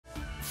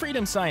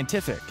Freedom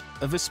Scientific,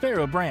 a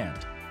Vispero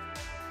brand.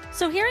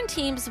 So here in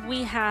Teams,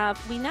 we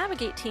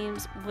navigate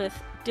Teams with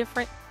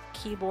different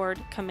keyboard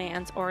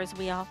commands, or as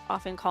we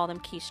often call them,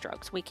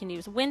 keystrokes. We can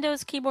use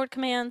Windows keyboard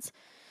commands,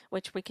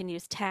 which we can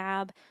use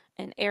tab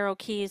and arrow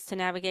keys to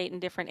navigate in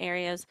different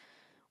areas.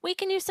 We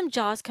can use some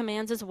JAWS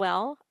commands as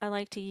well. I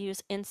like to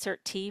use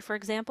Insert T, for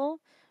example,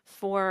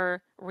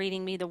 for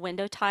reading me the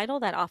window title.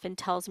 That often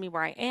tells me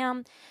where I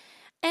am.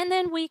 And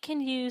then we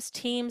can use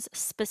Teams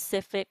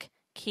specific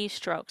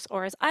keystrokes,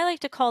 or as I like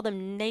to call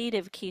them,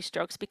 native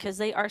keystrokes, because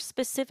they are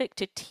specific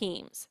to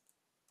Teams.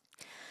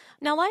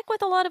 Now, like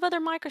with a lot of other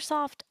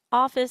Microsoft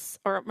Office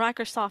or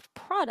Microsoft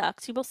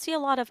products, you will see a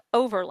lot of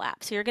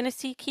overlap. So you're going to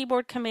see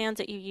keyboard commands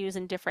that you use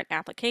in different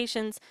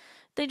applications.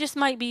 They just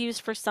might be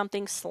used for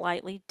something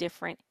slightly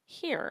different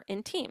here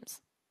in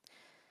Teams.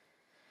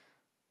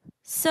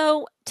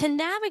 So to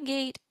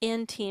navigate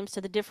in Teams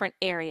to the different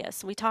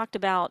areas, we talked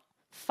about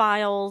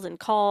files and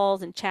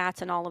calls and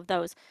chats and all of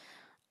those.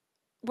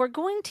 We're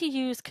going to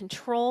use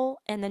Control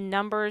and the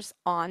numbers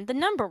on the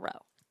number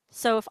row.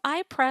 So if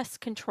I press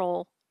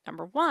Control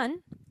number 1,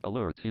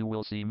 alert, you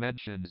will see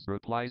mentions,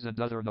 replies, and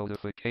other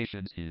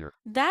notifications here.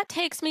 That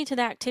takes me to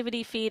the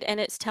activity feed, and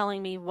it's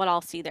telling me what I'll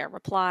see there,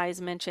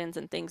 replies, mentions,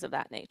 and things of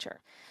that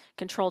nature.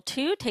 Control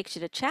 2 takes you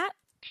to chat.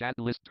 Chat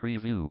list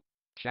preview.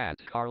 Chat,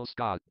 Carl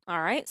Scott.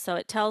 All right, so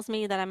it tells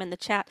me that I'm in the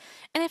chat.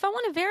 And if I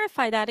want to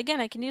verify that,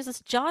 again, I can use this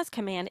JAWS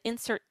command,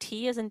 Insert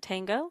T as in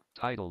Tango.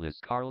 Title is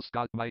Carl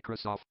Scott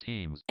Microsoft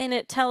Teams. And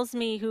it tells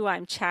me who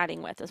I'm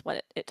chatting with, is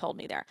what it told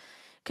me there.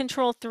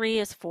 Control 3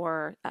 is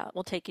for,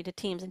 will take you to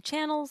Teams and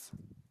Channels.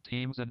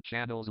 Teams and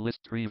Channels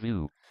list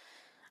preview.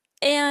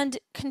 And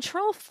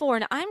Control 4,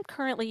 now I'm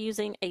currently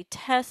using a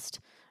test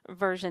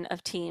version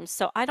of Teams,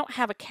 so I don't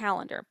have a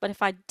calendar. But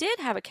if I did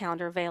have a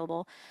calendar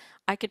available,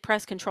 I could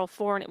press Control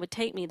 4 and it would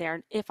take me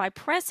there. If I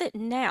press it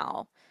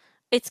now,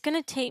 it's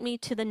going to take me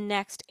to the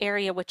next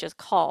area, which is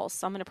calls.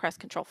 So I'm going to press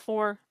Control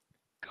 4.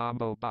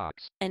 Combo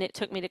box. And it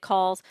took me to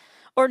calls.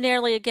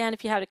 Ordinarily, again,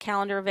 if you had a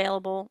calendar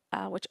available,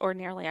 which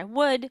ordinarily I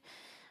would,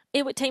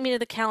 it would take me to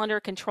the calendar.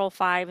 Control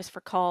 5 is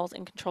for calls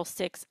and Control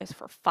 6 is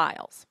for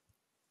files.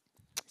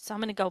 So I'm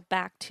going to go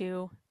back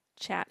to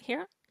chat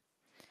here.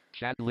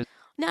 Chat list.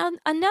 Now,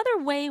 another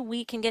way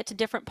we can get to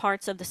different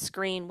parts of the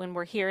screen when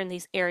we're here in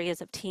these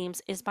areas of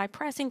Teams is by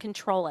pressing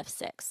Control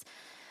F6.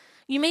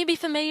 You may be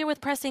familiar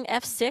with pressing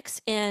F6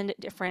 in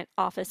different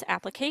Office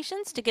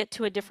applications to get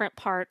to a different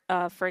part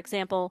of, for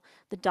example,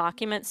 the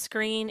document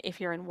screen if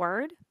you're in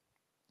Word.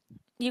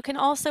 You can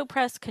also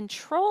press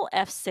Control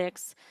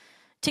F6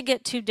 to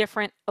get to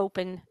different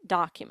open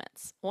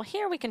documents. Well,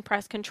 here we can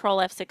press Control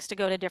F6 to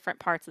go to different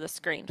parts of the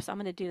screen. So I'm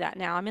going to do that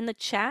now. I'm in the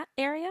chat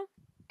area.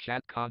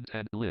 Chat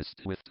content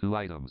list with 2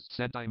 items.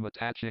 Sent. I'm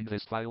attaching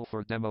this file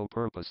for demo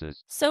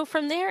purposes. So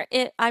from there,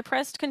 I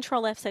pressed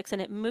Control F6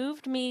 and it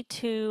moved me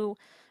to,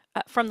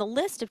 from the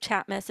list of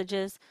chat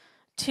messages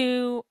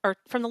to, or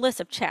from the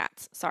list of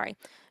chats, sorry,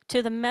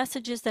 to the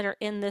messages that are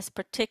in this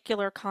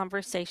particular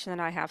conversation that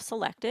I have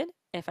selected.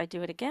 If I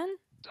do it again.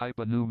 Type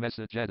a new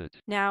message, edit.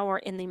 Now we're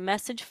in the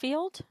message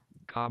field.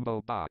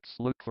 Combo box.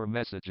 Look for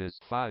messages,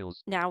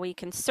 files. Now we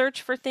can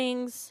search for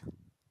things.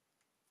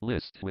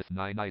 List with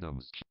 9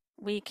 items.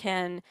 We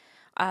can,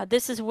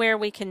 this is where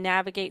we can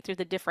navigate through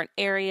the different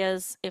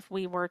areas if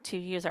we were to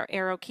use our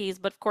arrow keys.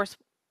 But of course,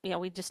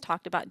 we just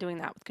talked about doing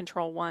that with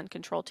Control 1,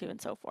 Control 2,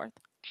 and so forth.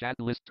 Chat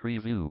list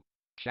preview.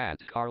 Chat,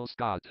 Carl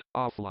Scott,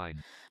 offline.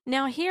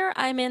 Now here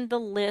I'm in the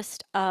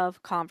list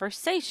of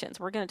conversations.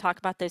 We're going to talk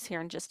about this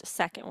here in just a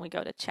second when we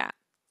go to chat.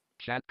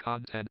 Chat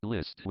content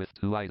list with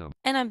 2 items.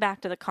 And I'm back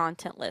to the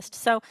content list.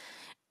 So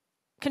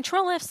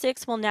Control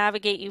F6 will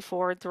navigate you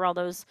forward through all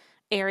those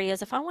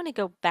areas. If I want to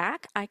go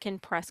back, I can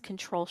press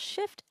Control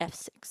Shift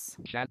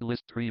F6. Chat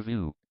list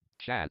preview.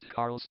 Chat,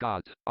 Carl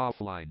Scott,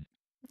 offline.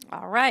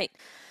 All right.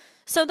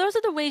 So those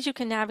are the ways you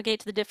can navigate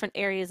to the different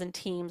areas in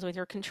Teams with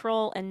your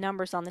control and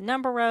numbers on the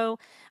number row,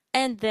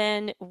 and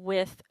then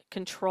with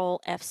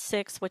Control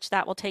F6, which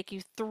that will take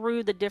you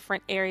through the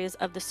different areas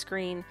of the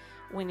screen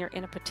when you're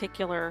in a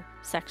particular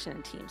section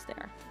in Teams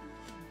there.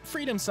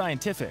 Freedom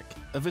Scientific,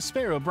 a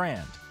Vispero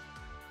brand.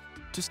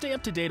 To stay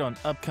up to date on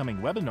upcoming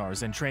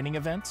webinars and training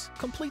events,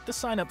 complete the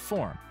sign-up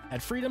form at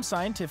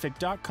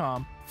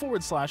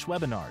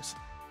freedomscientific.com/webinars.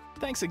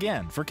 Thanks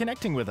again for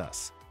connecting with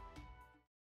us.